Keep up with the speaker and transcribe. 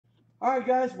All right,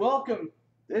 guys, welcome.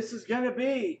 This is going to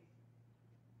be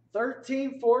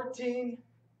 13-14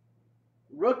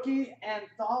 Rookie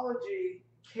Anthology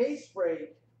Case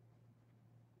Break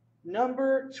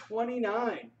number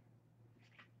 29.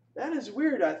 That is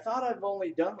weird. I thought I've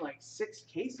only done like 6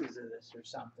 cases of this or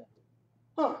something.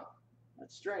 Huh,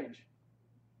 that's strange.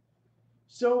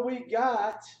 So we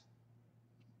got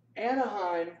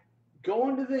Anaheim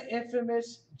going to the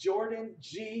infamous Jordan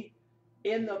G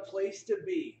in the place to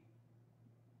be.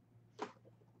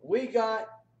 We got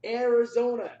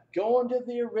Arizona going to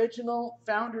the original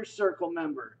Founders Circle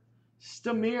member,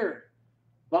 Stamir.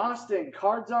 Boston,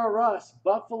 Cards R Us.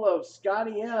 Buffalo,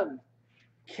 Scotty M.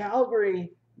 Calgary,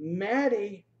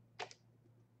 Maddie.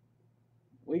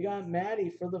 We got Maddie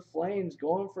for the Flames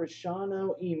going for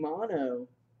Shano Imano.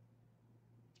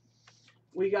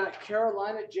 We got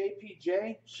Carolina,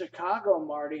 JPJ. Chicago,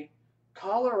 Marty.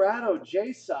 Colorado,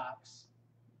 J-Sox.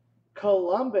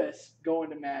 Columbus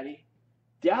going to Maddie.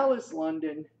 Dallas,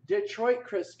 London. Detroit,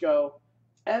 Crisco.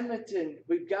 Edmonton,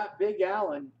 we've got Big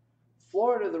Allen.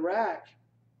 Florida, the Rack.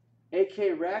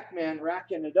 AK Rackman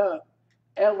racking it up.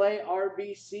 LA,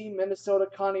 RBC. Minnesota,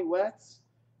 Connie Wetz.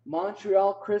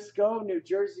 Montreal, Crisco. New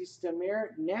Jersey, Stamir.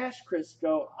 Nash,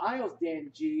 Crisco. Isles,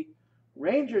 Dan G.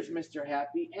 Rangers, Mr.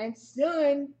 Happy. And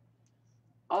Son.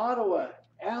 Ottawa,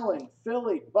 Allen.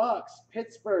 Philly, Bucks.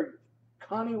 Pittsburgh,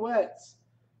 Connie Wetz.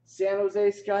 San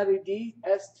Jose, Scotty D.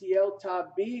 STL,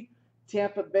 Top B.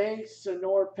 Tampa Bay,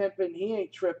 Sonora Pimpin', he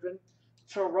ain't trippin'.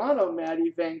 Toronto,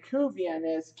 Maddie. Vancouver,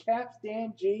 Yanez. Caps,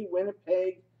 Dan G.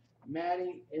 Winnipeg,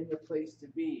 Maddie in the place to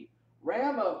be.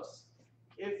 Ramos,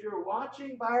 if you're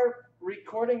watching by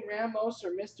recording Ramos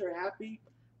or Mr. Happy,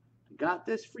 I got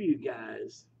this for you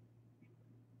guys.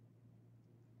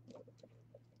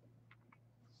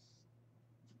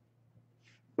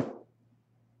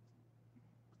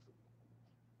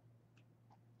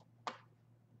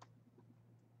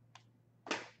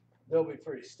 They'll be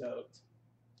pretty stoked.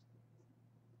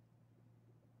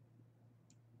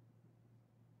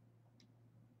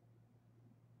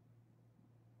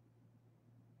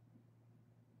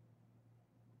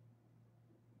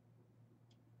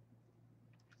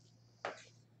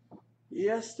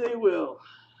 Yes, they will.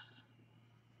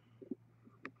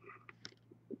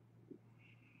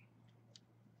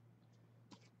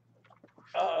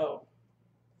 Uh-oh.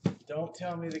 Don't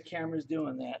tell me the camera's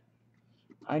doing that.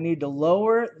 I need to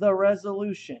lower the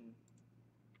resolution.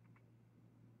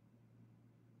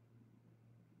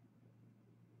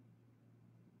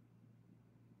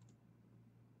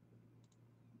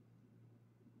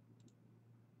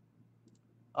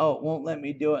 Oh, it won't let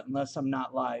me do it unless I'm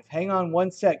not live. Hang on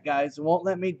one sec, guys. It won't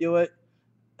let me do it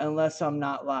unless I'm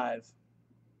not live.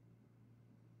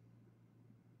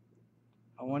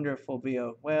 I wonder if we'll be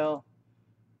well,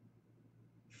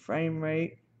 frame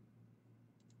rate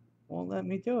won't let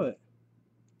me do it.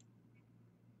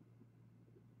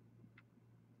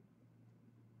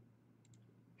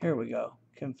 Here we go.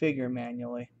 Configure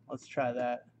manually. Let's try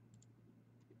that.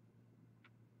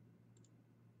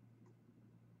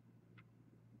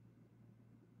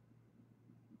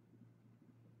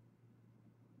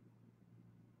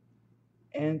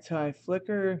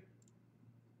 Anti-flicker.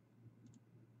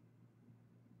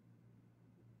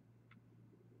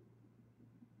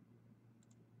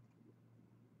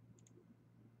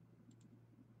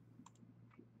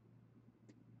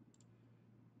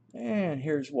 And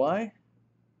here's why.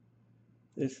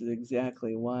 This is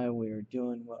exactly why we are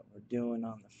doing what we're doing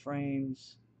on the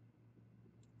frames.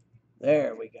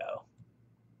 There we go.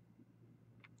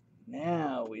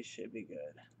 Now we should be good.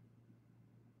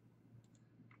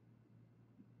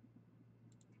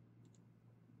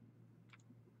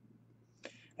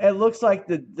 It looks like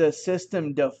the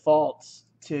system defaults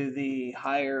to the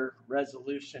higher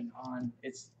resolution on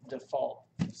its default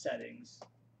settings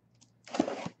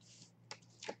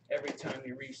every time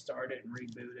you restart it and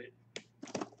reboot it.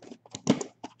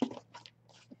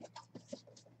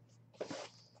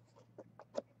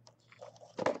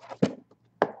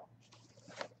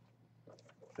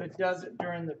 If it does it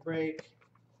during the break,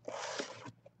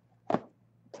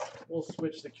 we'll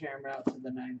switch the camera out to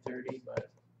the 930, but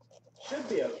should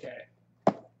be okay.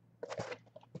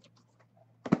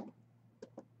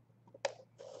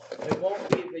 It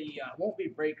won't be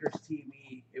Breakers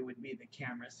TV. It would be the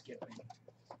camera skipping.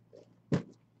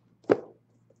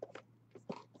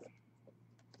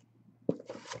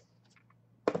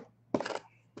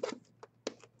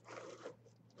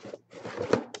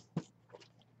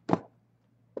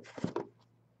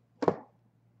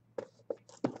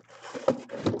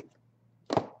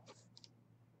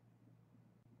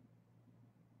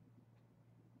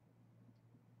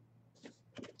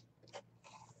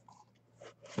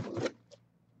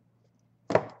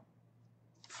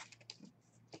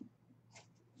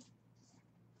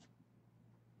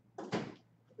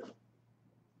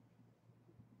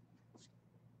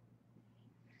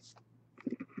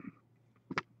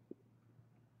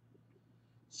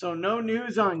 So no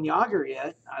news on Yager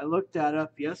yet. I looked that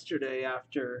up yesterday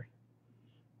after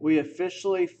we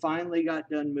officially finally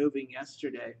got done moving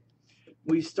yesterday.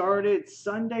 We started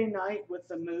Sunday night with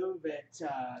the move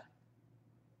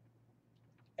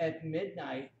at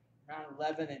midnight, around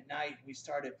 11 at night. We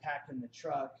started packing the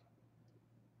truck.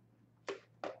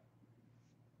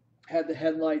 Had the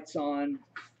headlights on,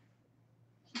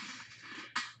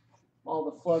 all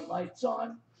the floodlights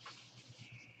on.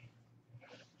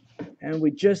 And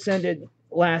we just ended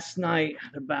last night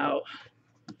about,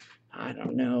 I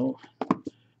don't know,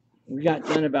 we got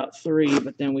done about 3,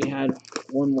 but then we had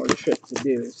one more trip to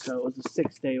do. So it was a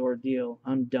 6-day ordeal.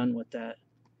 I'm done with that.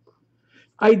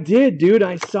 I did, dude.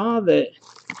 I saw that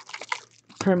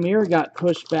premiere got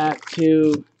pushed back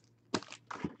to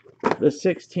the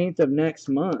 16th of next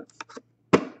month.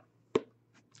 And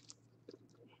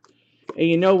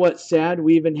you know what's sad?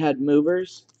 We even had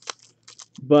movers,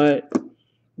 but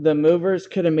the movers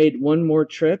could have made one more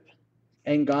trip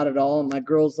and got it all. And my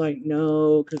girl's like,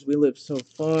 no, because we live so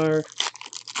far.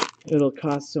 It'll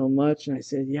cost so much. And I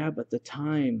said, yeah, but the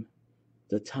time.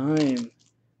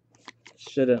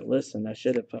 Shouldn't listen. I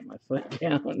should have put my foot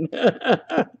down.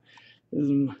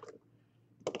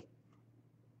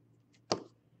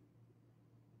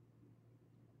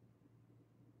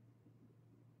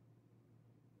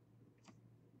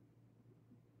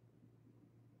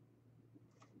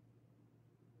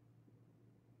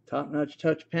 Top-notch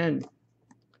touch pen.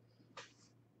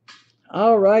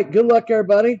 All right. Good luck,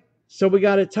 everybody. So we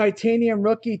got a titanium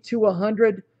rookie to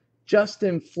 100,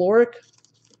 Justin Floric.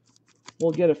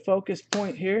 We'll get a focus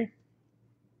point here.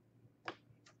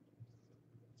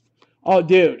 Oh,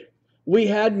 dude. We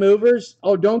had movers.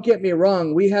 Oh, don't get me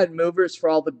wrong. We had movers for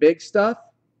all the big stuff.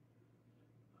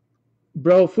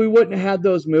 Bro, if we wouldn't have had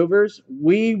those movers,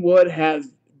 we would have,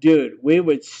 dude, we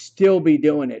would still be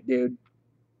doing it, dude.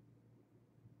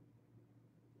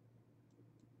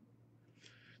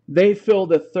 They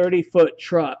filled a 30-foot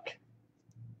truck.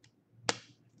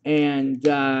 And,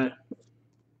 yeah,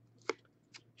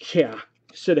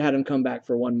 should have had him come back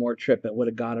for one more trip. It would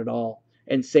have got it all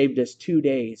and saved us 2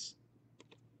 days.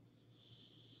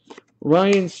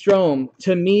 Ryan Strom,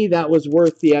 to me, that was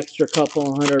worth the extra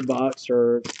couple $100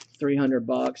 or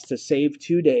 $300 to save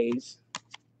 2 days.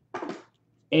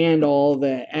 And all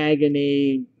the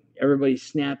agony, everybody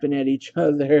snapping at each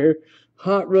other.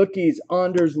 Hot rookies,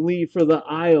 Anders Lee for the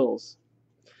Isles.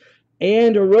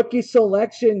 And a rookie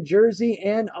selection jersey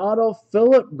and auto,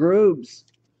 Philip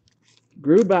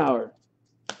Grubauer,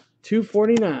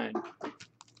 $249.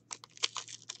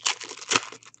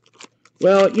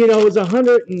 Well, you know, it was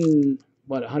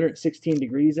 116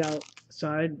 degrees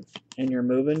outside, and you're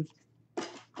moving.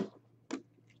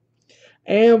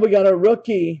 And we got a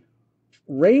rookie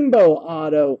rainbow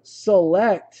auto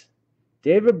select,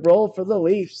 David Brohl for the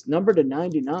Leafs, number to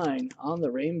 99 on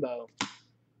the rainbow.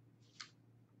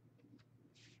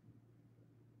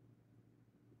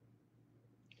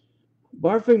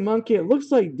 Barfing Monkey, it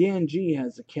looks like Dan G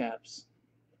has the Caps.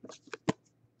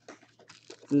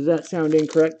 Does that sound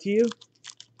incorrect to you?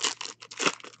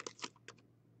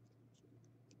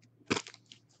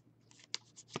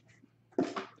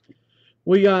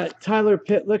 We got Tyler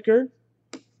Pitlicker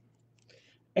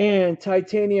and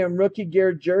titanium rookie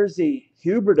gear jersey,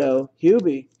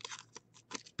 Hubie.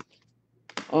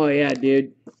 Oh, yeah,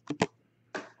 dude.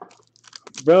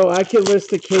 Bro, I could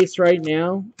list the case right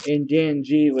now, and Dan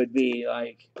G would be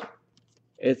like,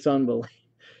 it's unbelievable.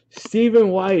 Stephen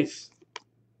Weiss,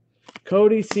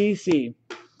 Cody Ceci.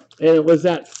 And it was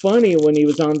that funny when he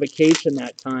was on vacation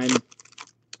that time.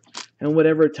 And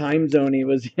whatever time zone he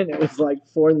was in, it was like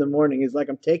 4 in the morning. He's like,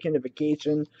 I'm taking a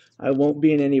vacation. I won't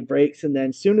be in any breaks. And then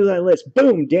as soon as I list,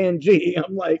 boom, Dan G.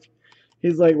 I'm like,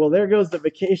 he's like, well, there goes the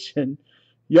vacation.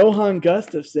 Johan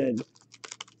Gustafsson.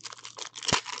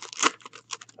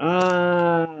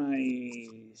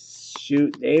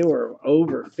 Shoot, they were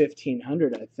over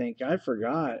 1,500, I think. I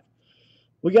forgot.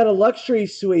 We got a luxury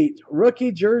suite,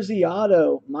 rookie jersey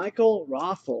auto, Michael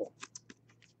Raffle.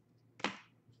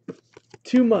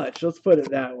 Too much, let's put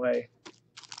it that way.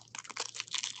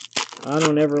 I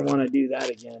don't ever want to do that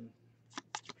again.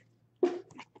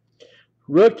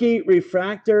 Rookie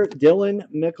refractor, Dylan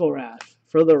McIlrath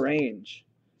for the Range.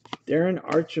 Darren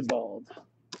Archibald.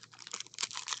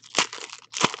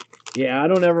 Yeah, I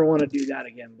don't ever want to do that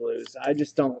again, Blues. I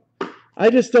just don't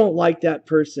like that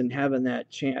person having that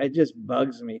chance. It just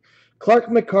bugs me. Clark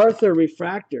MacArthur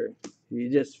refractor. You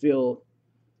just feel,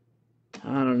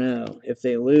 I don't know. If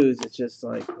they lose, it's just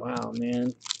like, wow, man.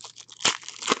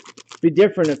 It'd be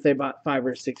different if they bought 5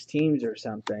 or 6 teams or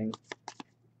something.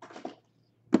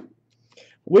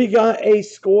 We got a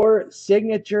score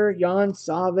signature Jan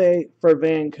Save for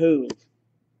Vancouver.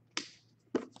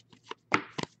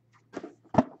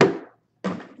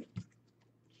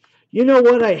 You know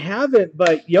what? I haven't,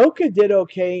 but Yoka did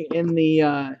okay in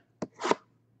the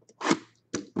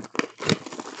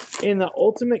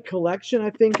Ultimate Collection. I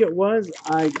think it was.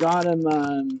 I got him.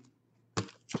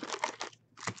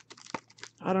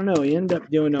 I don't know. He ended up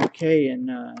doing okay in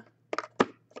that.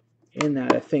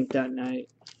 I think that night.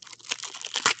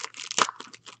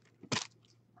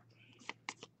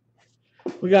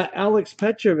 We got Alex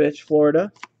Petrovich,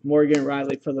 Florida. Morgan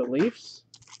Riley for the Leafs.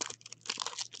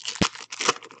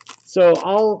 So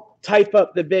I'll type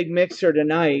up the big mixer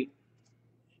tonight.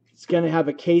 It's going to have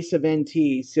a case of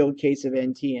NT, sealed case of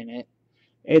NT in it.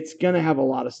 It's going to have a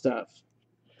lot of stuff.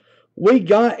 We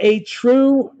got a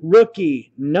true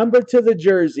rookie, number to the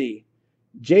jersey,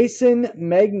 Jason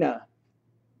Magna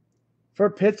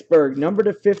for Pittsburgh, number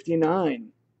to 59.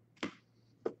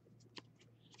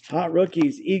 Hot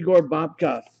rookies, Igor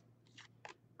Bobkov,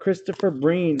 Christopher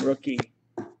Breen, rookie.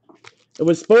 It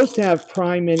was supposed to have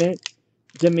Prime in it,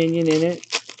 Dominion in it,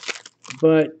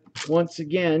 but once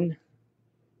again,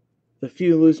 the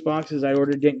few loose boxes I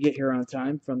ordered didn't get here on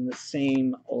time from the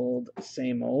same old.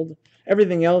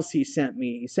 Everything else he sent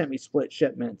me split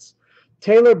shipments.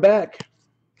 Taylor Beck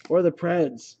for the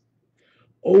Preds.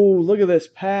 Oh, look at this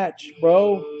patch,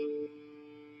 bro.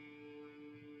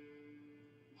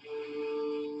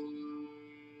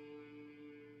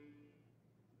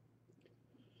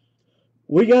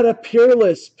 We got a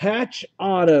Peerless patch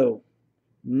auto,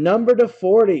 number to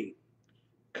 40.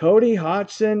 Cody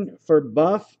Hodgson for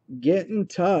Buff Getting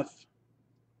Tough.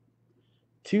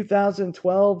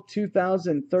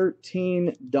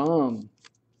 2012-2013 Dom.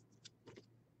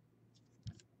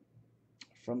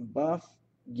 From Buff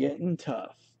Getting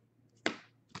Tough.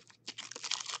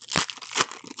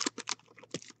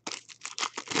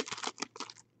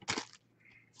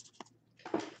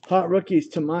 Hot rookies,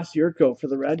 Tomas Yurko for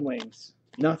the Red Wings.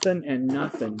 Nothing and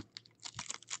nothing.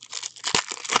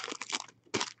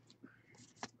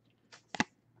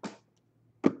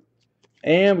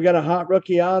 And we got a hot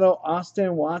rookie auto,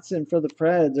 Austin Watson for the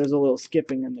Preds. There's a little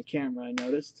skipping in the camera, I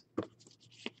noticed.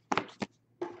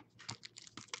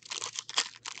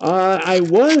 I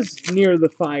was near the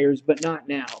fires, but not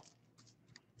now.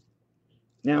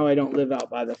 Now I don't live out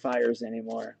by the fires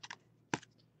anymore.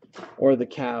 Or the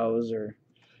cows.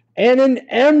 And an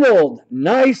Emerald.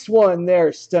 Nice one there,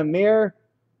 Stamir.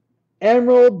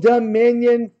 Emerald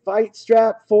Dominion Fight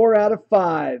Strap 4 out of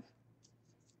 5.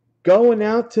 Going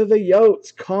out to the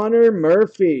Yotes, Connor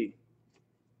Murphy.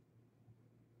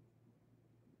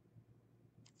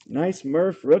 Nice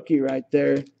Murph rookie right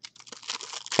there.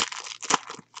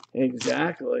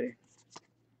 Exactly.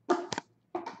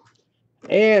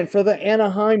 And for the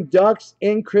Anaheim Ducks,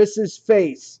 in Chris's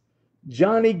face,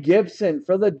 Johnny Gibson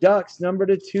for the Ducks, number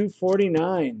to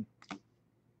 249.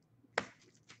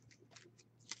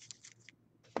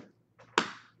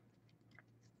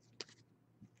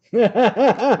 If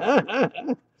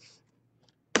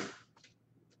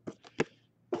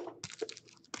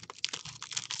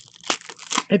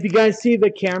you guys see the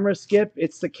camera skip,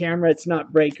 it's the camera. It's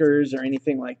not breakers or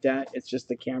anything like that. It's just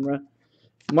the camera.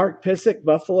 Mark Pissick,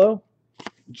 Buffalo.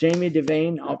 Jamie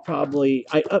Devane, I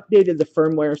updated the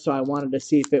firmware, so I wanted to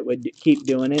see if it would keep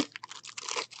doing it.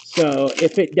 So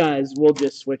if it does, we'll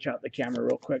just switch out the camera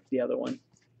real quick, the other one.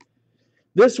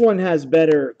 This one has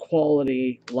better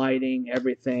quality, lighting,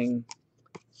 everything.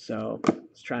 So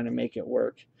it's trying to make it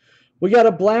work. We got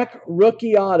a black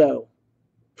rookie auto.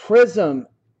 Prism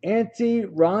Antti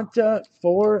Ranta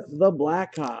for the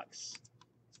Blackhawks.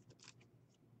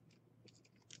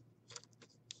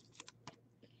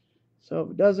 So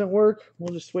if it doesn't work,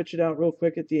 we'll just switch it out real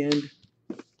quick at the end.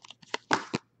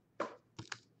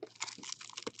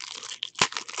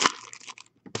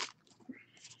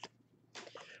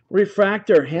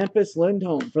 Refractor Hampus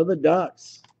Lindholm for the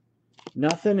Ducks.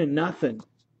 Nothing and nothing.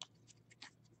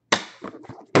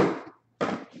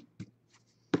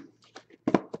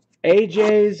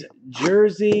 AJ's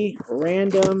jersey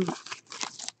random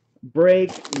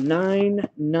break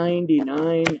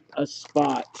 $9.99 a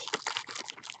spot.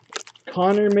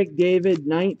 Connor McDavid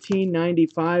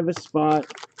 1995 a spot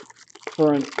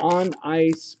for an on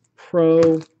ice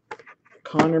pro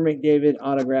Connor McDavid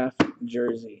autograph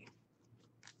jersey.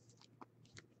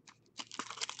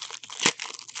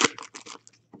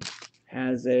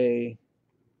 Has a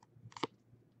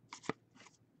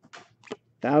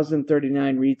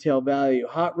 $1,039 retail value.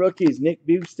 Hot rookies, Nick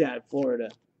Bugstad, Florida.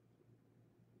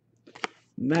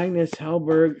 Magnus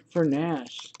Hellberg for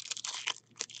Nash.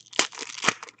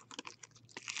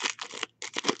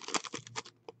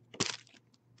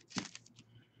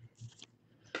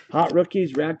 Hot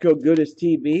Rookies, Radko Gudas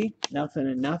TB, nothing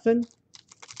and nothing.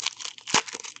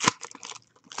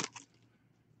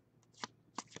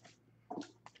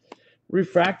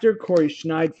 Refractor, Corey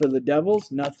Schneid for the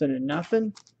Devils, nothing and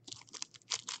nothing.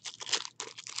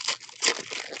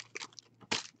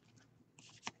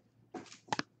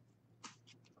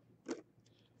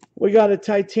 We got a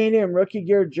titanium rookie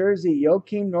gear jersey,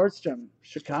 Joachim Nordstrom,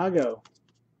 Chicago.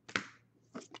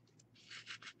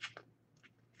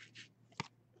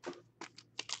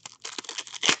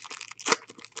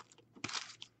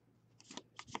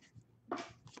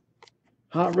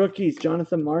 Hot Rookies,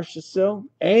 Jonathan Marchessault,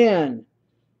 and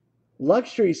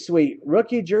Luxury Suite,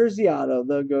 rookie jersey auto.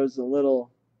 There goes a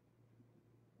little,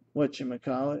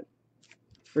 whatchamacallit,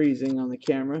 freezing on the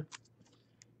camera.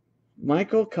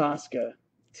 Michael Koska,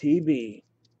 TB.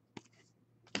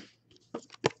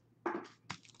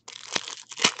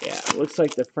 Yeah, it looks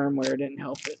like the firmware didn't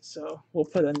help it, so we'll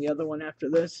put in the other one after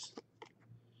this.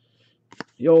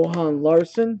 Johan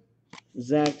Larsson,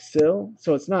 Zach Sill.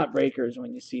 So it's not breakers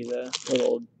when you see the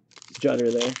little judder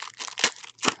there.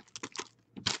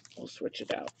 We'll switch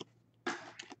it out.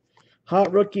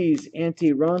 Hot Rookies,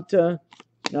 Antti Ranta,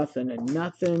 nothing and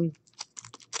nothing.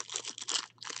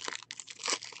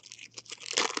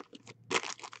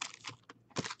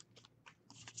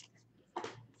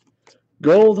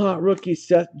 Gold Hot Rookie,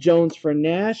 Seth Jones for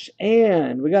Nash.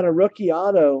 And we got a rookie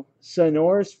auto,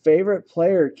 Sonor's favorite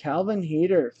player, Calvin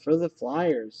Heater for the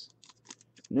Flyers.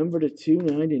 Number to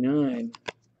 299.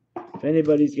 If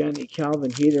anybody's got any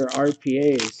Calvin Heater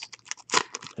RPAs,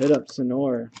 hit up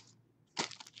Sonor.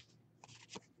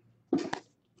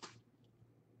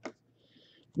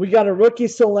 We got a rookie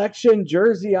selection,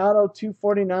 jersey auto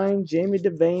 249, Jamie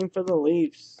Devane for the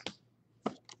Leafs.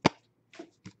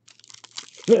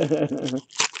 You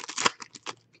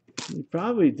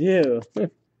probably do.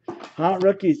 Hot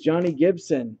Rookies, Johnny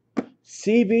Gibson.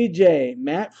 CBJ,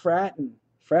 Matt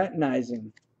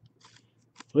fraternizing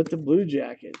with the Blue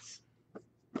Jackets.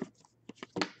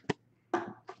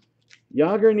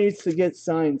 Yager needs to get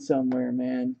signed somewhere,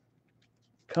 man.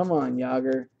 Come on,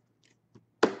 Yager.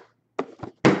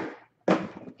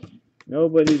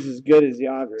 Nobody's as good as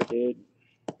Yager, dude.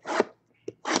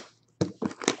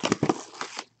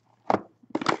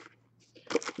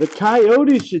 The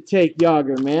Coyotes should take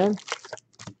Yager, man.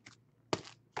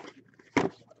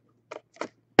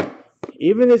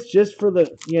 Even if it's just for the,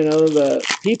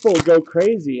 the people go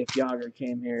crazy if Yager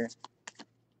came here.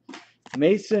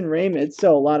 Mason Raymond,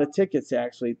 sell a lot of tickets,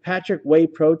 actually. Patrick Whey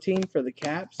Protein for the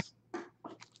Caps.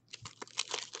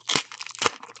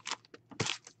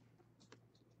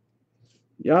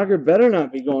 Yager better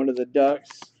not be going to the Ducks.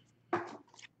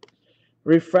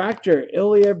 Refractor,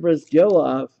 Ilya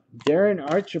Brazgilov, Darren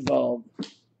Archibald.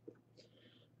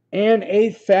 And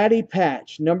a fatty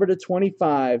patch, number to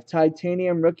 25,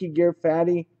 titanium rookie gear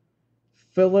fatty,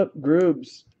 Philip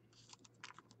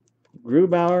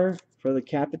Grubauer for the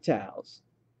Capitals.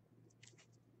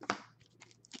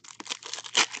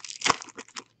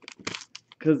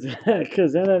 Because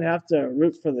then I'd have to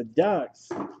root for the Ducks,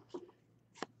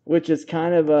 which is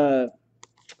kind of a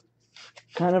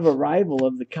rival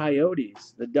of the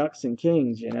Coyotes, the Ducks and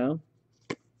Kings, you know.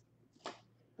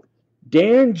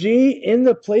 Dan G in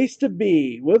the place to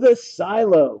be with a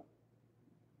silo.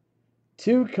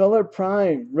 2-color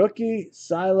prime rookie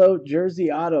silo jersey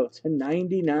auto to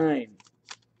 99.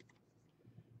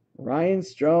 Ryan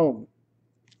Strome.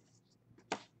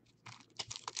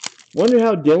 Wonder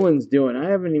how Dylan's doing. I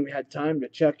haven't even had time to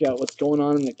check out what's going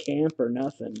on in the camp or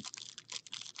nothing.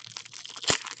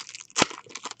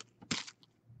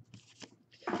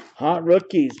 Hot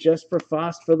Rookies, Jesper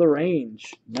Fast for the Range.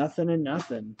 Nothing and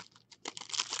nothing.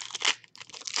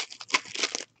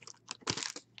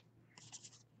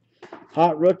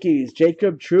 Hot Rookies,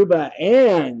 Jacob Trouba,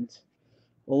 and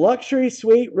Luxury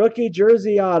Suite rookie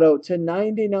jersey auto to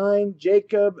 99,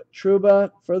 Jacob Trouba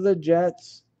for the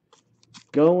Jets.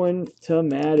 Going to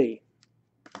Maddie.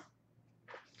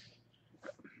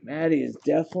 Maddie is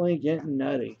definitely getting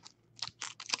nutty.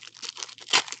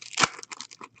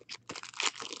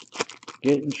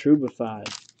 Getting Troubified.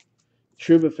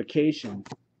 Troubification.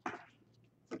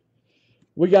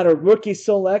 We got a rookie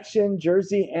selection,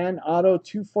 jersey and auto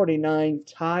 249,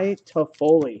 Ty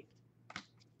Toffoli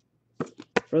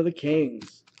for the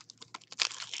Kings.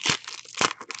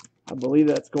 I believe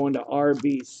that's going to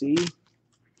RBC.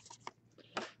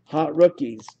 Hot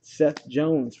Rookies, Seth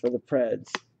Jones for the Preds.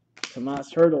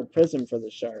 Tomas Hertl, Prism for the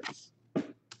Sharks.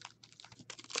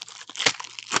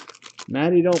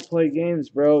 Matty don't play games,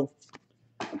 bro.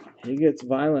 He gets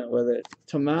violent with it.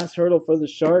 Tomas Hertl for the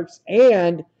Sharks.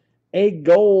 And a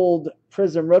gold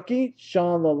Prism rookie,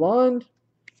 Sean Lalonde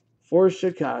for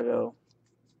Chicago.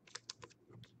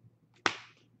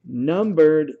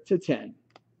 Numbered to 10.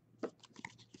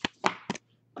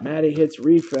 Maddie hits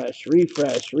refresh,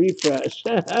 refresh, refresh.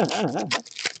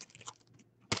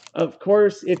 Of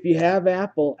course, if you have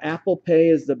Apple, Apple Pay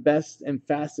is the best and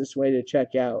fastest way to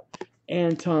check out.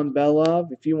 Anton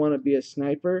Belov, if you want to be a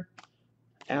sniper,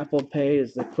 Apple Pay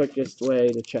is the quickest way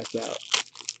to check out.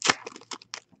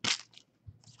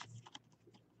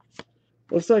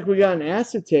 Looks like we got an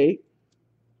acetate.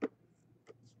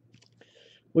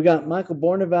 We got Michael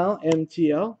Bourneval,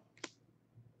 MTL.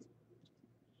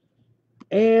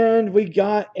 And we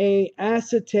got a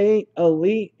acetate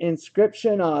elite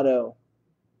inscription auto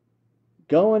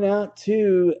going out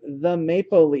to the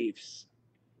Maple Leafs.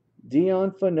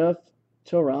 Dion Phaneuf,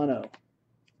 Toronto.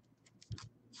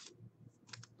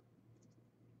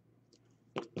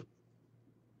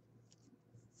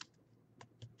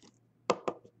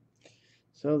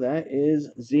 So that is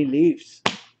the Leafs.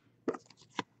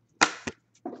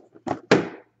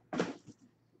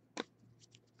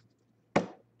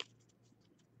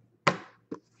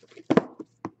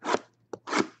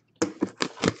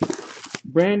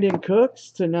 Brandon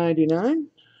Cooks to 99.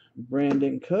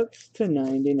 Brandon Cooks to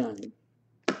 99.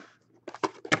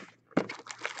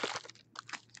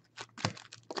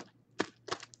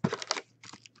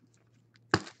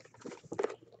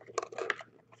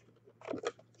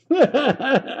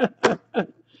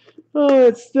 Oh,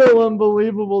 it's still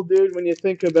unbelievable, dude, when you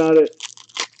think about it.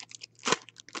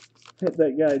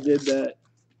 That guy did that.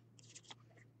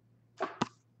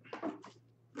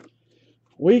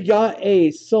 We got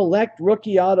a select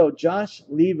rookie auto, Josh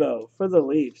Levo, for the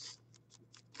Leafs.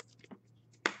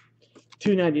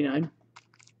 $2.99.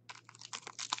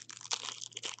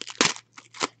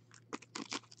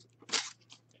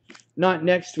 Not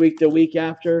next week, the week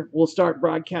after. We'll start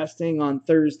broadcasting on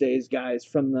Thursdays, guys,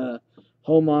 from the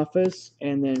home office,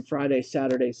 and then Friday,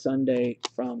 Saturday, Sunday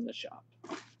from the shop.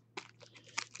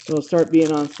 So we'll start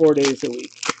being on 4 days a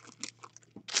week.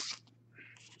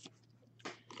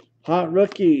 Hot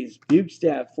rookies,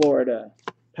 Bugstaff, Florida.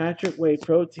 Patrick Whey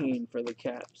Protein for the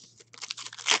Caps.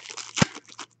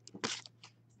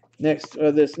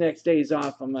 This next day's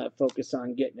off, I'm going to focus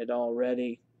on getting it all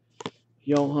ready.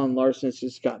 Johan Larsson's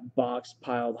just got box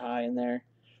piled high in there.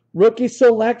 Rookie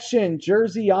selection,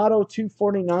 Jersey Auto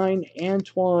 249,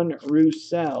 Antoine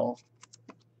Roussel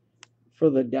for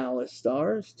the Dallas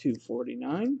Stars,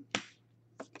 249.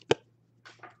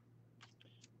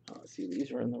 Oh, see,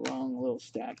 these are in the wrong little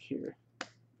stack here.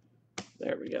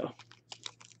 There we go.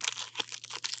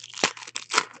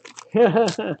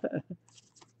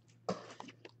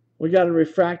 We got a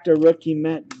refractor rookie,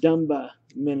 Matt Dumba,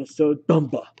 Minnesota.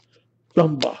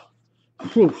 Dumba.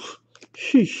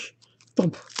 Sheesh.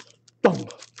 Dumba.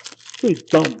 He's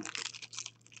dumb.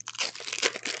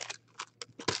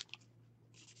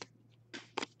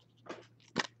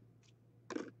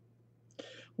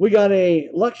 We got a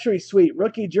luxury suite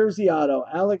rookie jersey auto,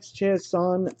 Alex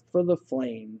Chiasson for the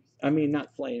Flames. I mean,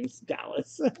 not Flames,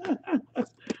 Dallas.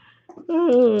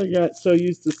 Oh, I got so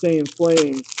used to saying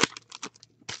Flames.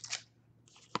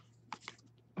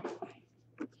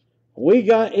 We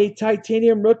got a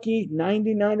titanium rookie,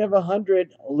 99 of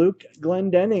 100, Luke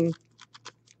Glendening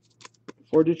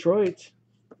for Detroit.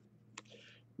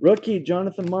 Rookie,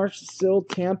 Jonathan Marchessault,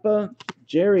 Tampa,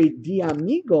 Jerry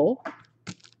D'Amigo.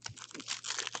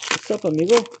 What's up,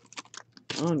 amigo?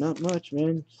 Oh, not much,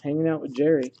 man. Just hanging out with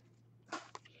Jerry.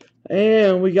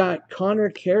 And we got Connor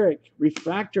Carrick,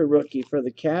 refractor rookie for the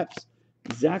Caps,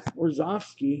 Zach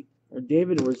Warzowski, or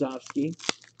David Warzowski.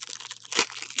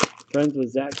 Friends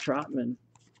with Zach Trotman.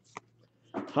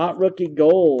 Hot rookie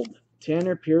gold,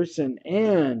 Tanner Pearson,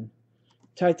 and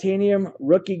titanium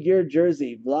rookie gear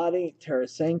jersey, Vladi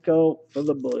Tarasenko for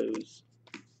the Blues.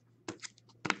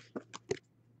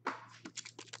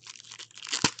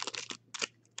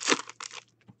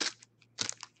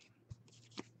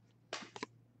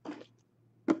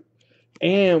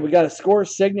 And we got a score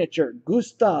signature,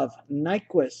 Gustav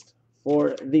Nyquist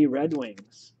for the Red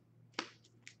Wings.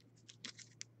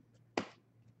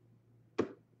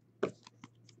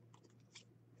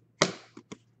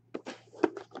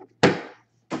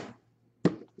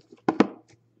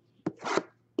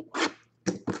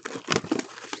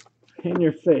 In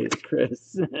your face,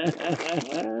 Chris.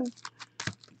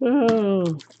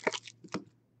 Oh.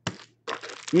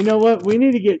 You know what? We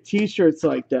need to get t-shirts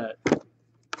like that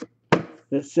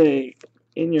that say,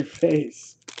 in your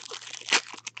face.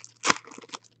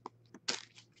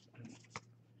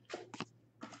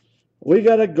 We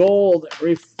got a gold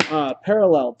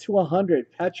parallel to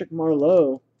 100, Patrick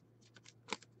Marleau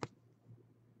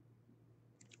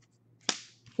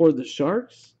for the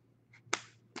Sharks.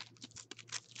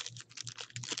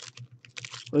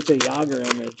 with a Yager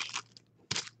image.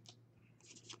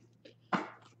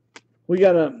 We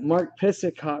got a Mark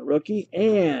Pysyk hot rookie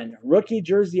and rookie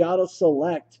jersey auto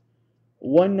select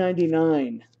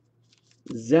 199.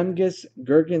 Zemgus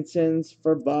Girgensons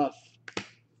for Buff.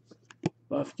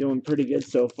 Buff doing pretty good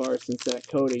so far since that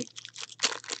Cody.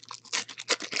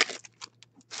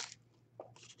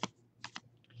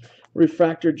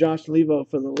 Refractor Josh Levo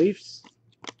for the Leafs.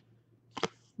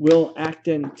 Will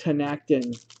Acton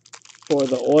Tenacton for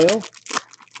the Oil.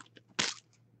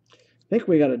 I think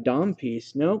we got a Dom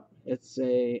piece. Nope, it's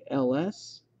a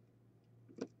LS.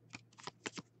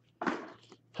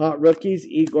 Hot rookies,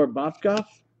 Igor Bobkov,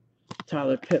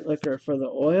 Tyler Pitlicker for the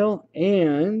Oil,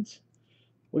 and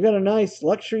we got a nice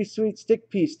luxury suite stick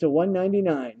piece to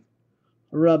 199.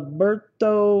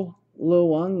 Roberto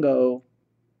Luongo.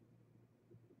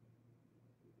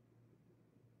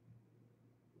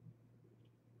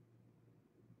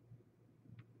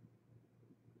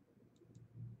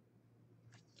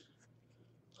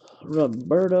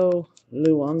 Roberto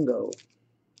Luongo.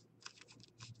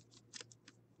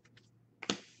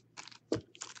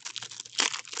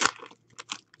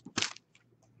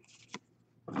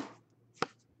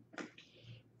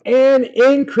 And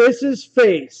in Chris's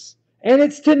face. And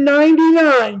it's to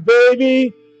 99,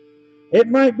 baby. It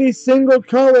might be single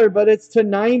color, but it's to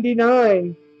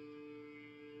 99.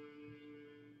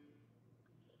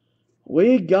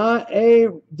 We got a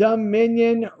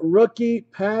Dominion rookie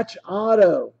patch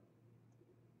auto.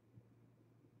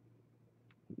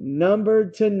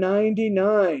 Numbered to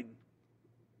 99.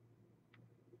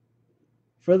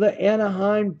 For the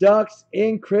Anaheim Ducks,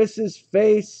 in Chris's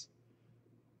face,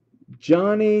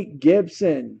 Johnny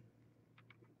Gibson.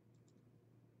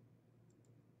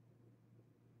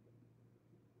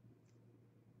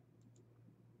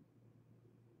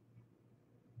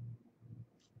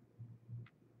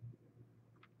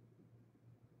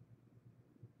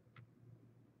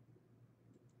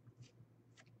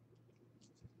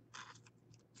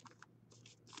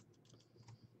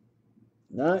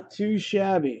 Not too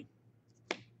shabby.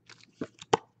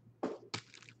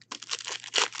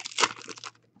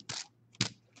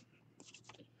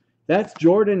 That's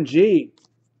Jordan G.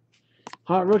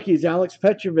 Hot rookies, Alex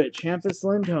Petrovich, Hampus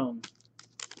Lindholm.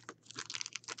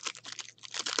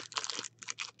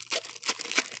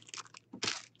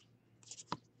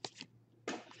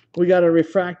 We got a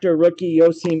refractor rookie,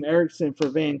 Joachim Eriksson for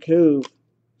Vancouver.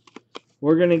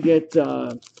 We're going to get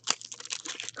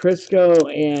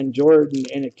Crisco and Jordan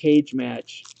in a cage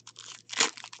match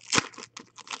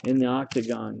in the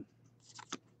Octagon.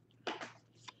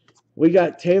 We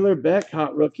got Taylor Beck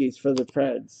hot rookies for the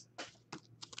Preds.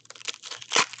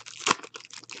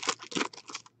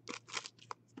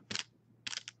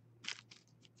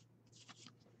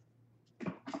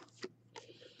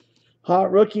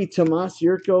 Hot rookie Tomas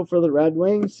Yurko for the Red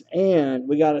Wings. And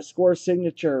we got a score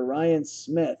signature, Ryan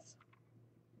Smith.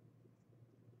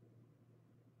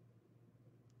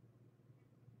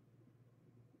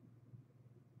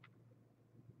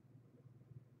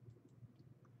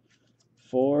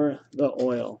 For the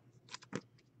Oil.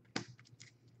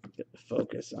 Get the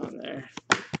focus on there.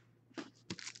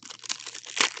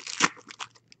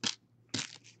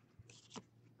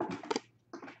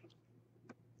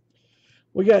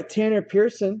 We got Tanner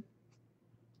Pearson,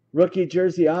 rookie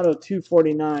jersey auto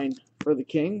 249 for the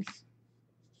Kings.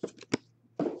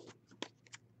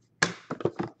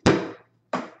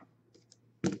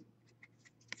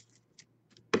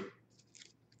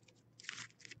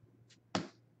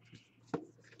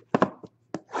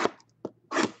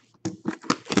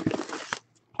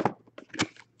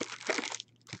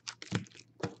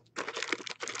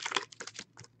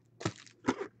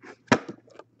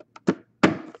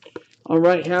 All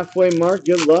right, halfway mark.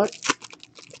 Good luck.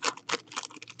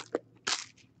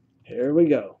 Here we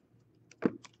go.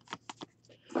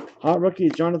 Hot rookie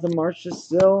Jonathan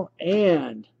Marchessault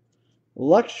and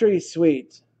luxury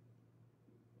suite.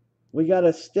 We got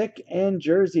a stick and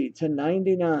jersey to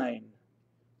 99.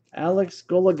 Alex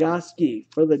Goligoski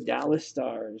for the Dallas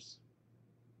Stars.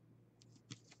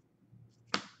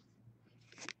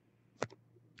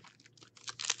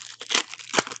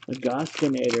 A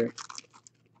Goskinator.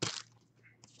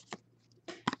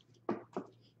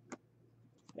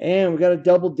 And we got a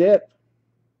double dip.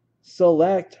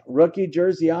 Select rookie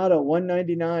jersey auto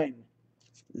 199.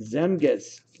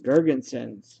 Zemgus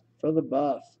Girgensons for the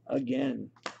Buff again.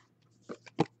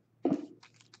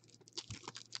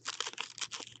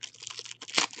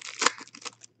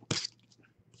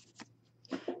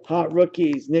 Hot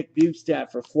rookies, Nick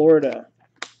Bukestad for Florida.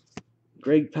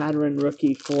 Greg Pateryn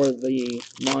rookie for the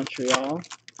Montreal.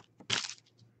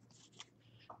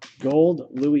 Gold,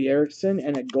 Louis Erickson,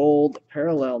 and a gold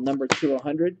parallel, number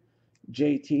 200,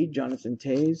 JT, Jonathan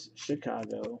Tays,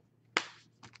 Chicago.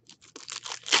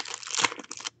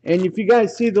 And if you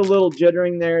guys see the little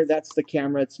jittering there, that's the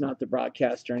camera. It's not the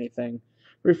broadcast or anything.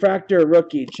 Refractor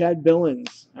rookie, Chad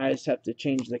Billings. I just have to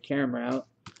change the camera out.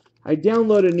 I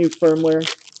downloaded new firmware.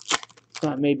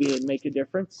 Thought maybe it'd make a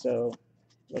difference, so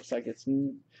looks like it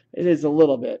is a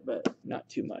little bit, but not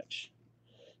too much.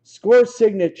 Score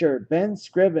signature, Ben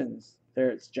Scrivens.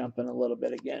 There, it's jumping a little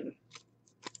bit again.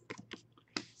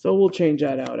 So we'll change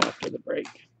that out after the break.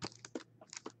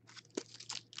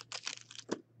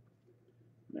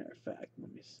 Matter of fact,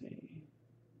 let me see.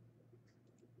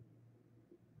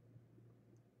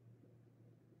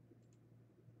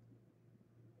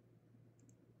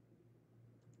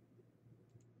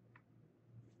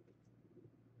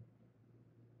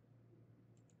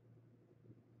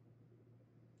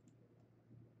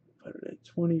 Put it at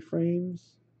 20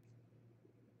 frames.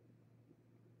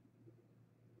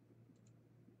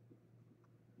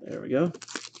 There we go.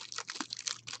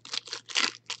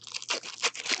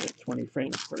 At 20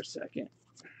 frames per second.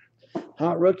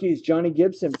 Hot rookies, Johnny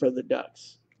Gibson for the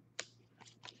Ducks.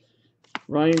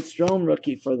 Ryan Strome,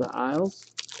 rookie for the Isles.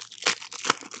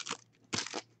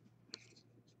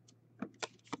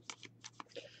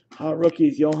 Hot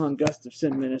rookies, Johan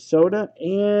Gustafsson, Minnesota.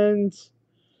 And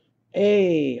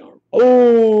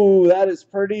oh, that is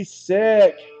pretty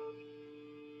sick.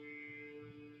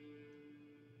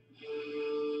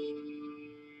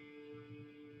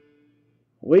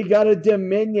 We got a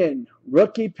Dominion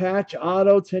rookie patch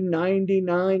auto to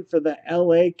 99 for the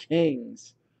LA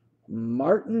Kings.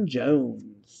 Martin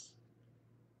Jones.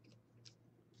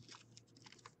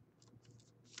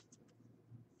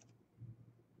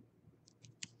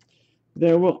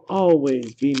 There will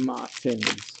always be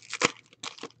Moxons.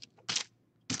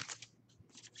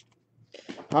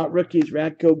 Hot rookies,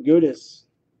 Radko Gudas.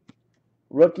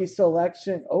 Rookie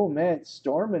selection. Oh man, it's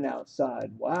storming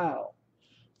outside. Wow.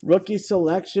 Rookie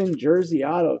selection, jersey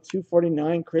auto,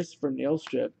 249, Christopher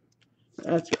Neilstrip.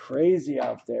 That's crazy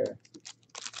out there.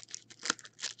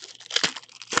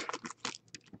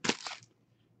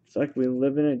 It's like we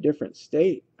live in a different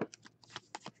state.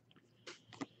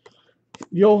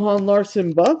 Johan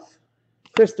Larsson buff.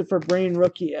 Christopher Brain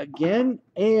rookie again.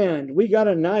 And we got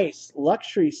a nice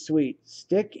luxury suite.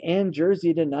 Stick and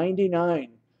jersey to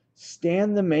 99.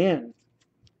 Stan the Man.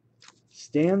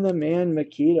 Stan the Man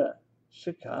Makita.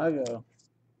 Chicago.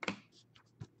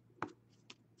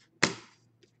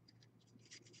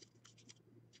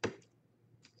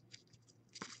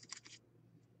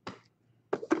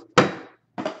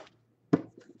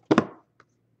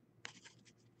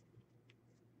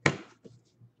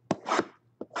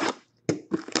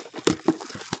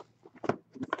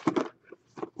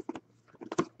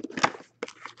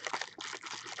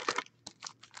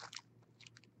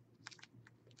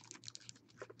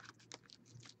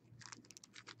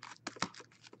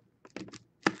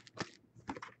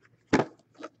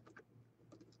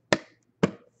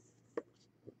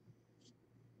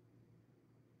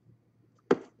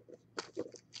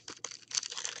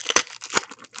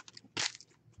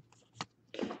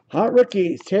 Hot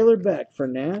rookies, Taylor Beck for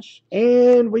Nash.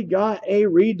 And we got a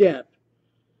redemp.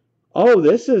 Oh,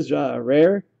 this is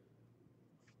rare.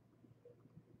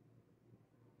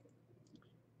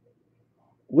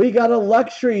 We got a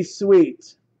luxury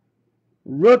suite.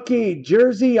 Rookie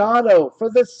jersey auto for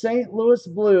the St. Louis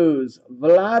Blues.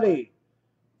 Vladdy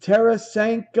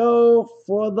Tarasenko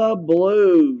for the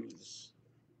Blues.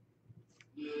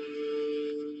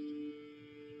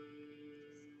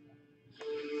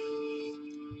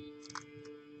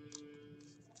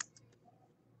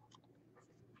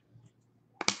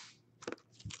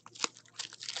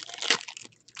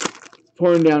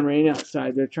 Pouring down rain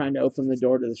outside. They're trying to open the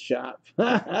door to the shop.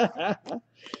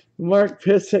 Mark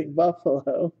Pissick,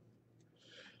 Buffalo.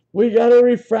 We got a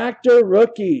refractor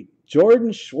rookie.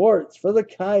 Jordan Schwartz for the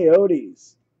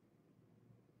Coyotes.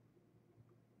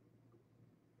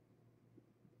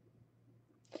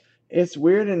 It's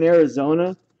weird in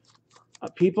Arizona.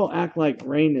 People act like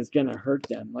rain is going to hurt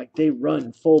them. Like they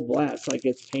run full blast like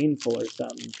it's painful or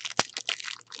something.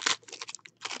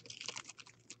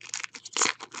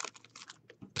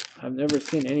 I've never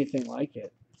seen anything like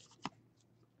it.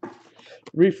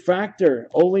 Refractor,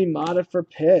 Oli Mata for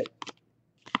Pitt.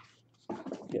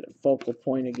 Get a focal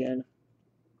point again.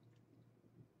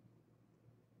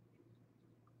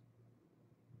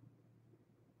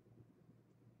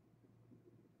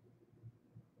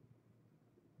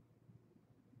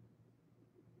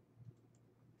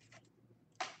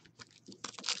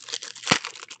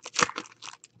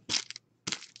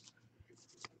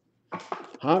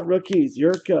 Hot rookies,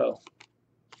 Yurko.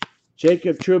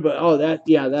 Jacob Trouba. Oh,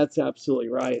 that's absolutely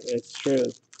right. It's true.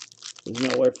 There's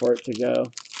nowhere for it to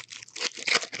go.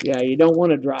 Yeah, you don't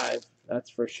want to drive, that's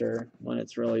for sure, when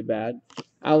it's really bad.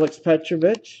 Alex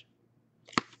Petrovich.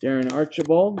 Darren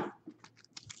Archibald.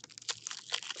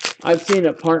 I've seen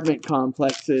apartment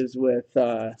complexes with,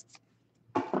 I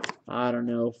don't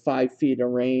know, 5 feet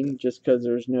of rain just because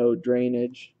there's no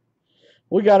drainage.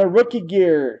 We got a rookie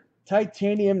gear.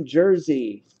 Titanium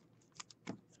jersey.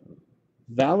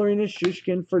 Valerie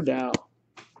Nishushkin for Dow.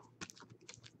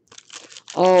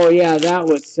 Oh, yeah, that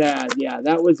was sad. Yeah,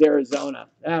 that was Arizona.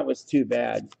 That was too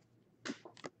bad.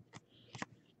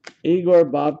 Igor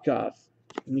Bobkov.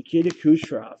 Nikita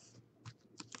Kucherov.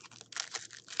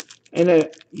 And,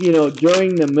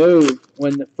 during the move,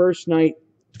 when the first night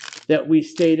that we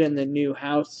stayed in the new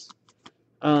house,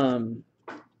 when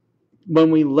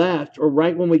we left, or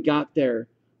right when we got there,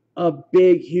 a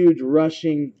big, huge,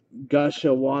 rushing gush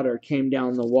of water came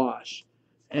down the wash.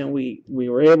 And we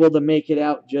were able to make it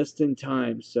out just in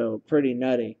time, so pretty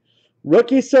nutty.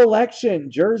 Rookie selection,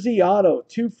 Jersey Auto,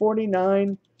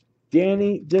 249,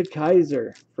 Danny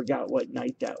DeKaiser. Forgot what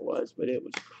night that was, but it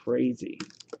was crazy.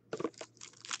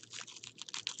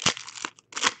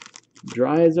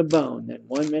 Dry as a bone. Then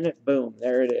 1 minute, boom,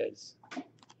 there it is.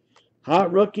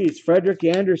 Hot rookies, Frederick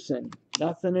Anderson.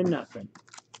 Nothing and nothing.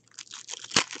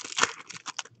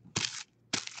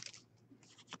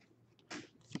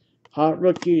 Hot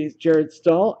rookies, Jared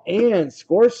Stahl. And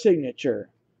score signature,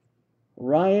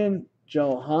 Ryan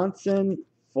Johansson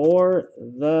for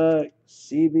the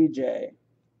CBJ.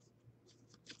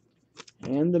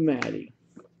 And the Maddie.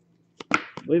 I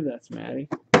believe that's Maddie.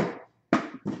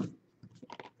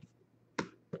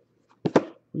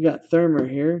 We got Thermer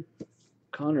here.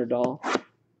 Connor Dahl.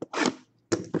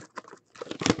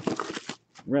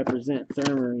 Represent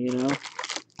Thermer,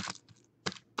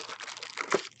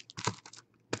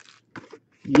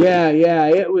 Yeah.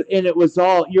 It was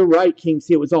all, you're right, King.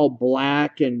 See, it was all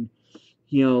black and,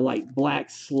 like black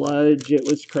sludge. It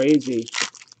was crazy.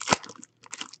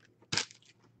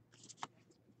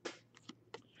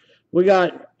 We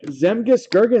got Zemgus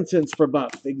Girgensons for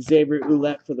Buff. Xavier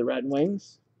Ouellette for the Red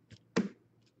Wings.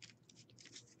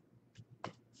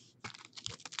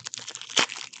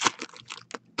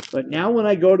 But now when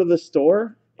I go to the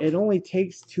store, it only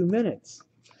takes 2 minutes.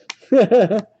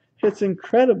 It's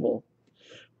incredible.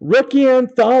 Rookie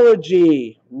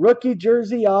Anthology. Rookie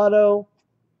jersey auto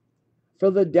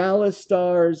for the Dallas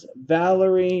Stars,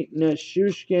 Valerie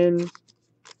Nishushkin,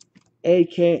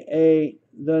 a.k.a.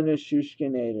 the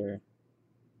Nishushkinator.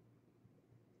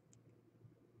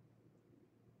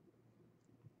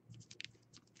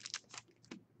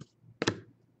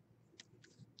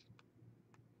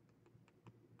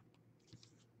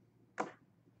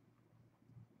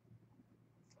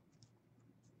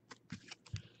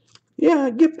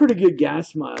 Yeah, get pretty good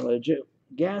gas mileage.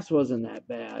 Gas wasn't that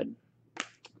bad.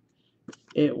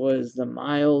 It was the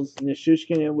miles,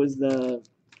 Nishushkin. It was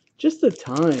just the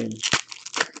time.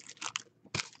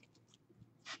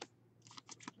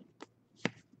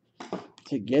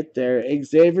 To get there.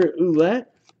 Xavier Ouellette.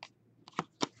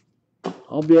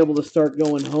 I'll be able to start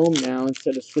going home now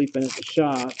instead of sleeping at the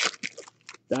shop.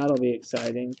 That'll be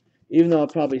exciting. Even though I'll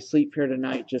probably sleep here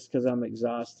tonight just because I'm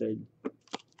exhausted.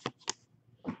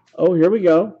 Oh, here we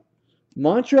go.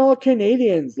 Montreal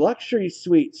Canadiens Luxury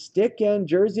Suite. Stick and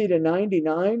jersey to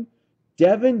 99.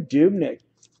 Devin Dubnyk.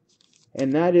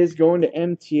 And that is going to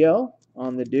MTL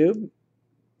on the Dub.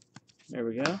 There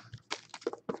we go.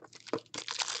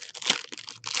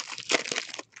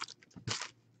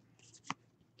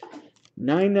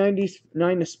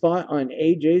 $9.99 a spot on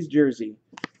AJ's jersey.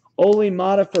 Oli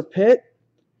Mata for Pitt.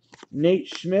 Nate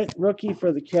Schmidt, rookie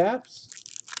for the Caps.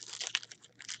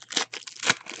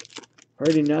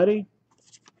 Pretty nutty.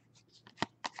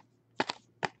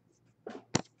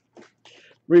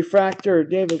 Refractor,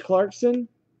 David Clarkson.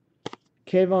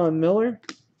 Kayvon Miller.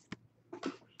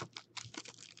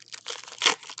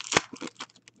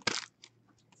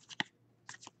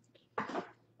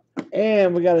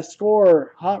 And we got a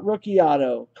scorer, hot rookie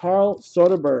auto, Carl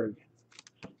Soderberg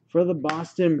for the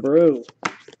Boston Brew.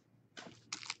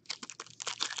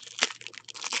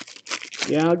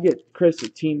 Yeah, I'll get Chris a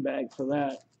team bag for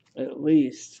that, at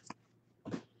least.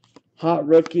 Hot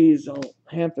rookies,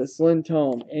 Hampus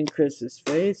Lindholm in Chris's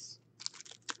face.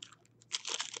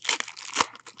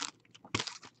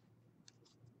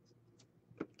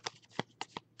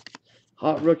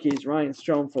 Hot rookies, Ryan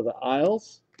Strome for the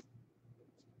Isles.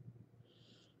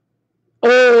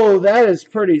 Oh, that is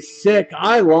pretty sick.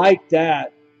 I like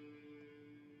that.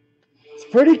 It's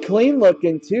pretty clean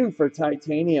looking, too, for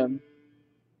titanium.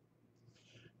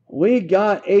 We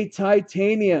got a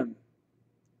titanium.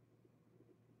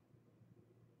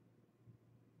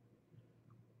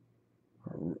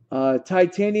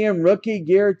 Titanium rookie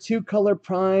gear, 2-color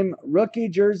prime, rookie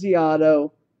jersey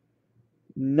auto,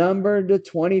 numbered to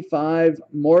 25,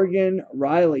 Morgan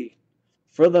Riley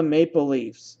for the Maple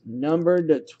Leafs. Numbered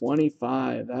to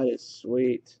 25. That is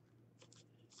sweet.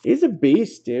 He's a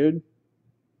beast, dude.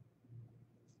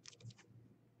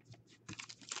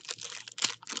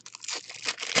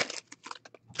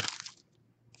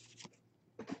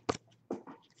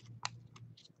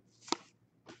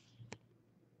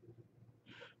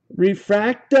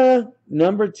 Refracta,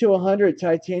 number 200,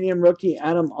 titanium rookie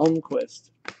Adam Almquist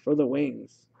for the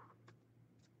Wings.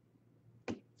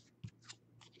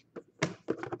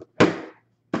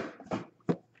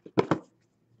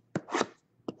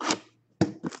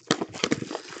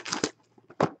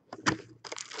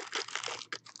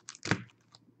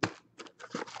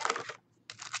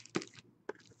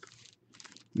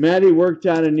 Matty worked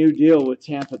out a new deal with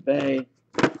Tampa Bay.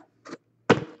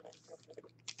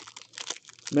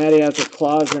 Matty has a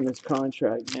clause in his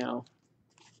contract now.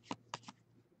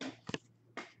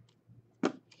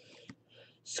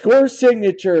 Score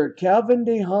signature, Calvin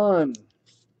DeHaan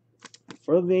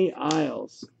for the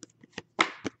Isles.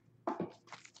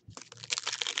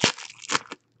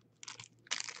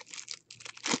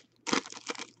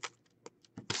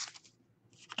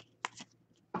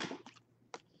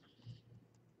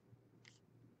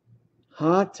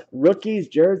 Hot rookies,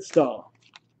 Jared Stahl,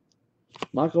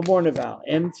 Michael Bourneval,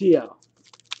 MTL.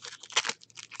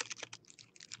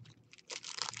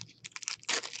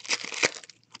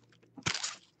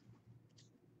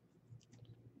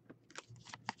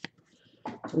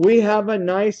 We have a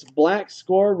nice black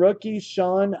score rookie,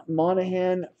 Sean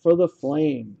Monahan for the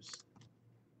Flames.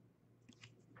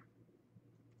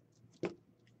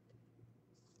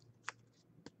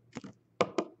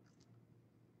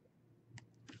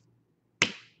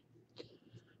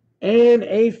 And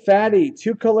a fatty,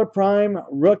 2-color prime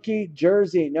rookie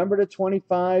jersey, number to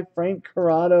 25, Frank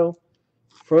Corrado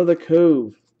for the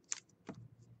Couve.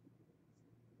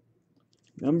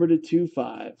 Number to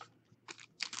 25.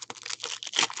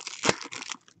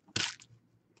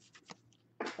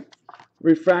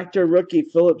 Refractor rookie,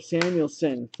 Philip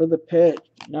Samuelson for the Pit.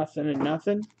 Nothing and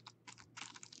nothing.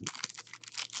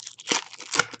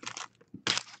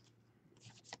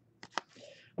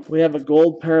 We have a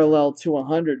gold parallel to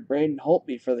 100, Braden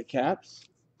Holtby for the Caps.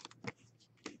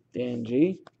 Dan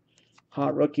G.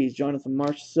 Hot rookies, Jonathan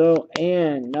Marchessault,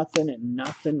 and nothing and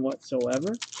nothing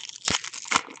whatsoever.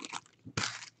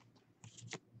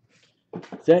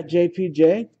 Is that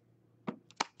JPJ?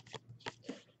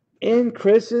 In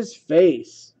Chris's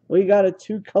face, we got a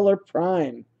 2-color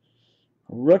prime.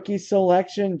 Rookie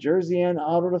selection, jersey and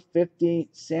auto to 50,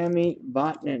 Sammy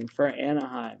Vatanen for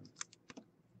Anaheim.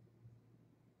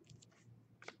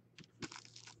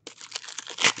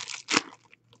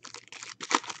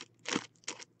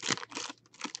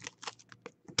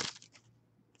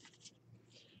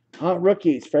 Hot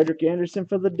rookies, Frederik Andersen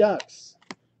for the Ducks.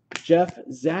 Jeff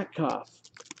Zatkoff.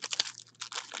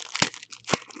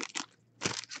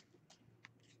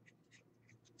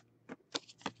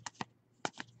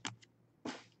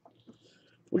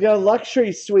 We got a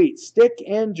luxury suite, stick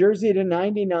and jersey to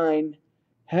 99,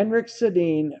 Henrik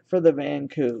Sedin for the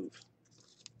Vancouver.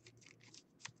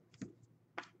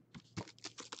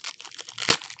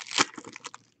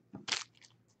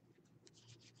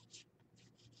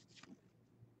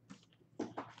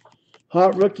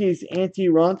 Hot rookies, Antti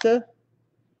Ranta,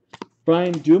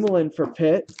 Brian Dumoulin for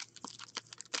Pitt.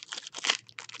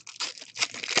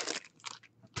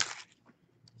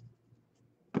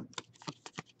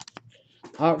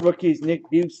 Hot rookies, Nick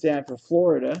Bukestad for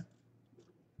Florida.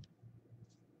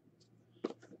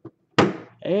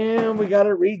 And we got a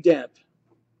redemp.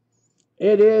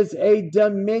 It is a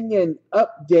Dominion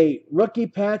update rookie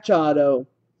patch auto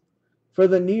for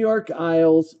the New York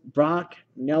Isles, Brock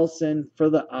Nelson for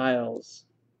the Isles.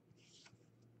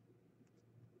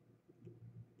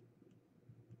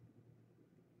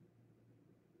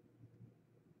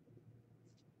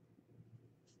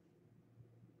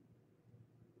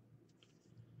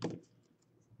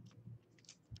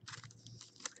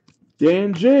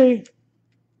 Dan G.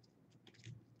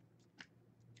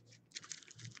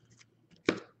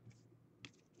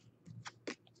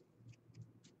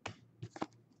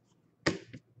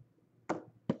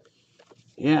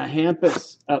 Yeah,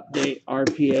 Hampus update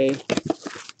RPA.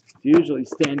 Usually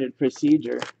standard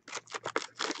procedure.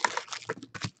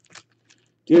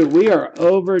 Dude, we are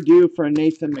overdue for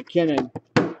Nathan McKinnon.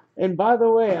 And by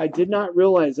the way, I did not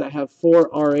realize I have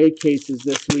 4 RA cases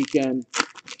this weekend.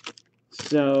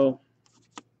 So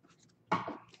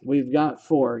we've got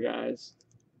 4, guys.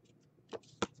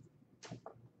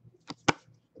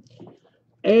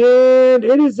 And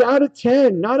it is out of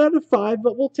 10. Not out of 5,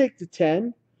 but we'll take the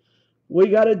 10. We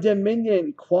got a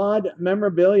Dominion Quad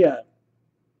Memorabilia.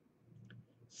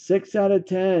 6 out of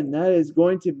 10. That is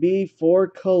going to be for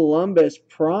Columbus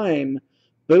Prime.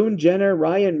 Boone Jenner,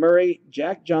 Ryan Murray,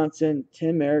 Jack Johnson,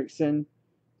 Tim Erickson,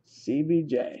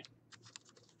 CBJ.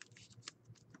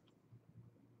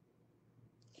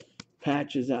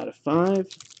 Patches out of 5.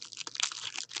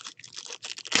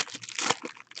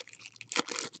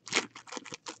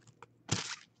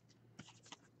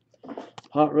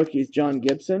 Hot Rookies, John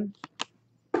Gibson.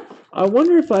 I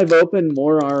wonder if I've opened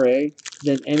more RA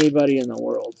than anybody in the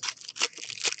world.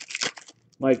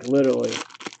 Like, literally.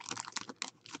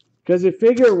 Because you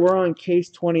figure we're on case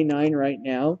 29 right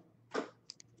now.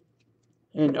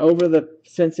 And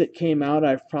since it came out,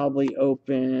 I've probably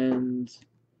opened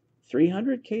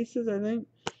 300 cases, I think.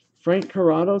 Frank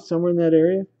Corrado, somewhere in that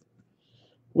area.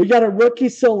 We got a rookie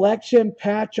selection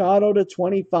patch auto to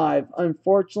 25.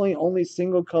 Unfortunately, only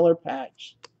single color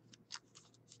patch.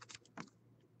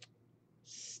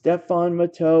 Stefan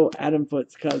Matteau, Adam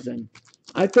Foote's cousin.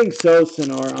 I think so,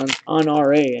 Sonor, on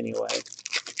RA anyway.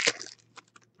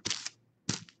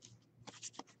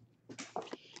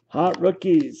 Hot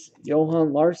Rookies,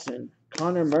 Johan Larson,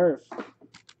 Connor Murph.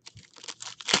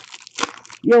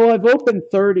 I've opened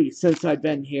 30 since I've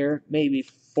been here, maybe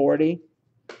 40.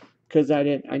 Because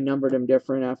I numbered them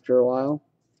different after a while.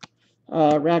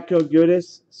 Ratko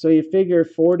Gudis. So you figure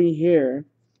 40 here.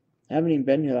 Haven't even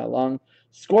been here that long.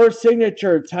 Score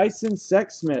signature, Tyson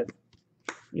Sexsmith.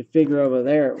 You figure over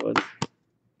there it was,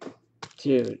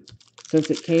 dude, since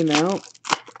it came out,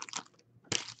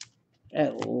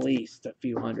 at least a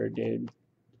few hundred, dude.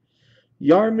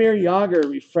 Jaromir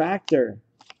Jagr, refractor.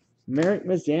 Marek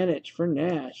Mazanich for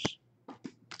Nash.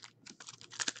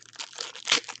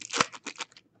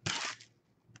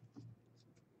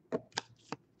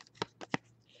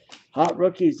 Hot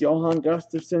Rookies, Johan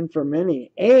Gustafsson for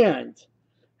Mini. And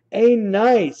a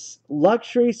nice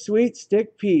luxury suite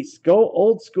stick piece. Go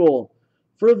old school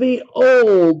for the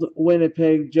old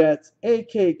Winnipeg Jets,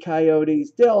 AK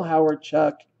Coyotes, Dale Howard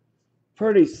Chuck.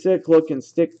 Pretty sick looking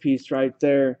stick piece right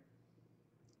there.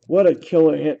 What a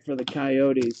killer hit for the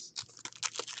Coyotes.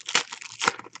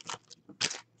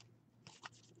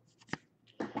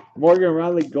 Morgan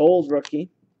Riley Gold rookie.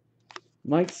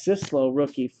 Mike Sislo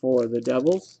rookie for the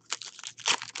Devils.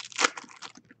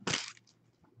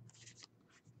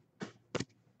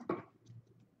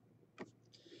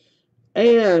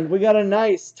 And we got a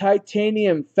nice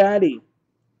titanium fatty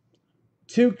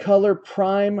 2-color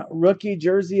prime rookie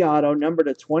jersey auto, number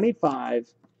to 25.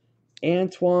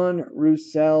 Antoine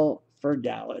Roussel for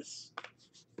Dallas.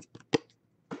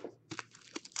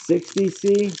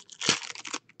 60C.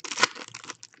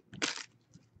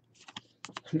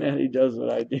 Man, he does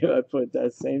what I do. I put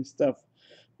that same stuff.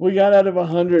 We got out of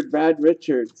 100, Brad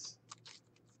Richards.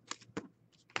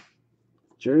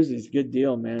 Jersey's good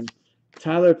deal, man.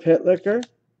 Tyler Pitlicker.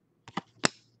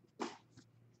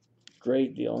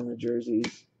 Great deal on the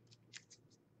jerseys.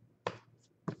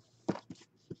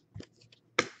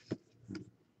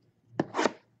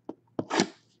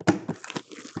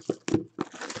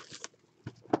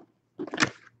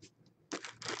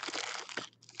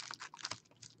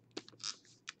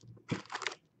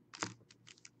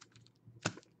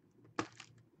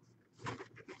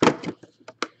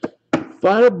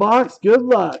 Final box, good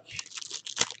luck.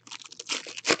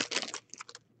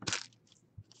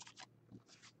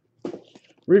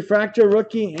 Refractor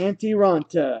rookie, Antti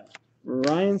Ranta.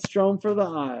 Ryan Strome for the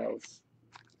Isles.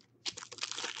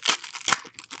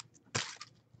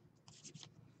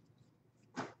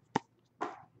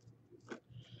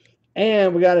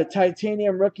 And we got a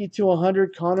titanium rookie to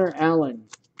 100, Connor Allen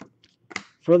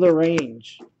for the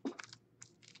Range.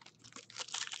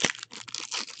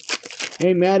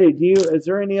 Hey, Maddie, is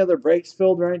there any other breaks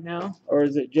filled right now? Or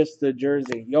is it just the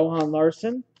jersey? Johan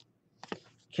Larson.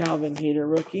 Calvin Heater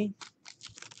rookie.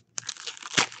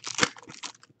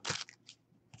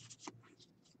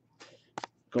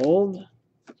 Gold.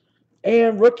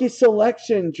 And rookie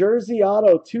selection, jersey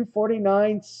auto,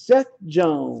 249, Seth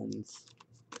Jones.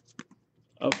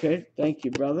 Okay, thank you,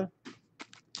 brother.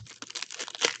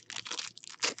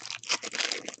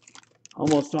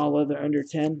 Almost all other under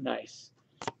 10. Nice.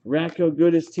 Ratko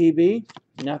Gudis TB.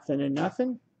 Nothing and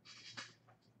nothing.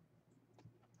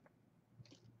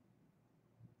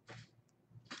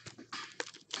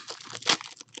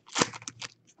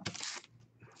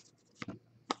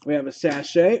 We have a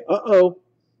sachet. Uh-oh.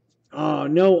 Oh,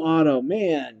 no auto.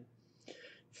 Man.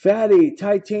 Fatty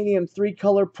Titanium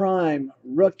 3-color prime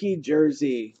rookie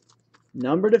jersey.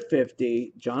 Number to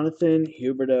 50, Jonathan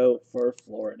Huberdeau for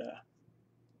Florida.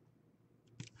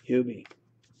 Hubie.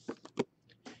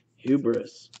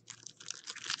 Hubris.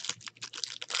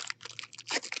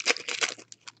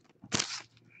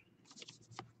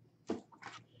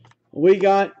 We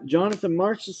got Jonathan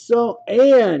Marchessault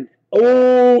and,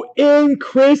 oh, in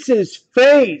Chris's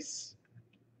face.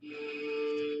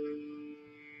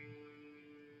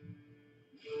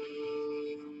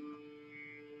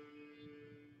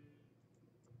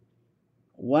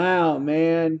 Wow,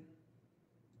 man.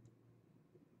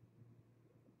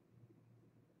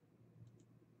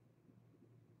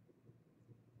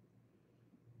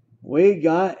 We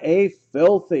got a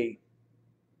filthy.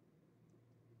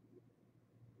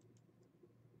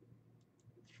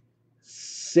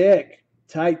 Sick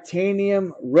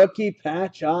titanium rookie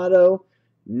patch auto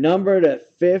number to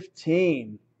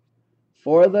 15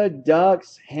 for the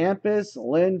Ducks, Hampus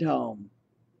Lindholm.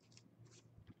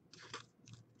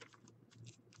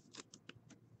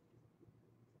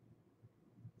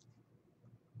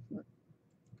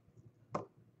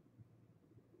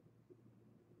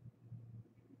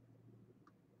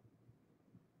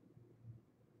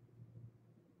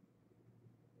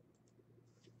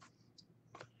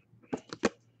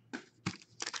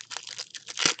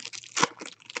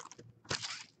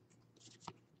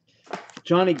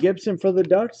 Johnny Gibson for the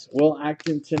Ducks. Will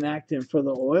Acton for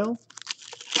the Oil.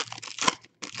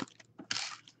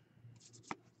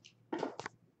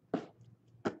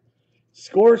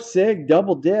 Score Sig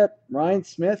double dip. Ryan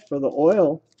Smith for the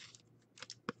Oil.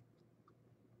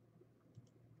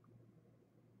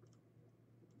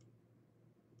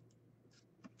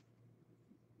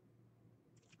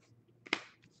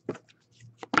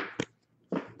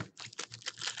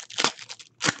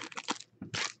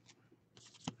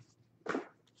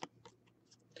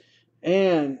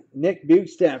 And Nick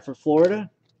Bukestad for Florida.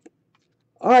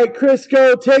 All right,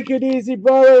 Crisco, take it easy,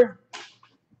 brother.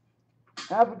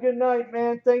 Have a good night,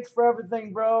 man. Thanks for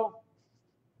everything, bro.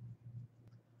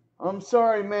 I'm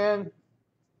sorry, man.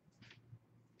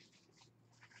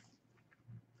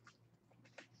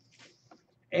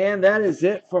 And that is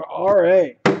it for RA.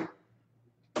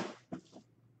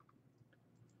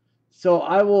 So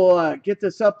I will get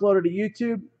this uploaded to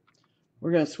YouTube.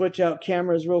 We're going to switch out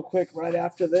cameras real quick right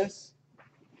after this.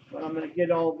 But I'm going to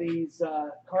get all these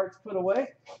cards put away.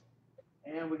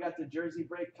 And we got the jersey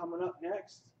break coming up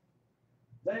next.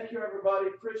 Thank you, everybody.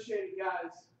 Appreciate it,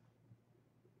 guys.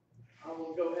 I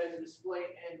will go ahead and display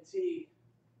NT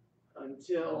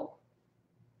until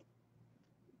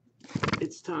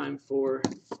it's time for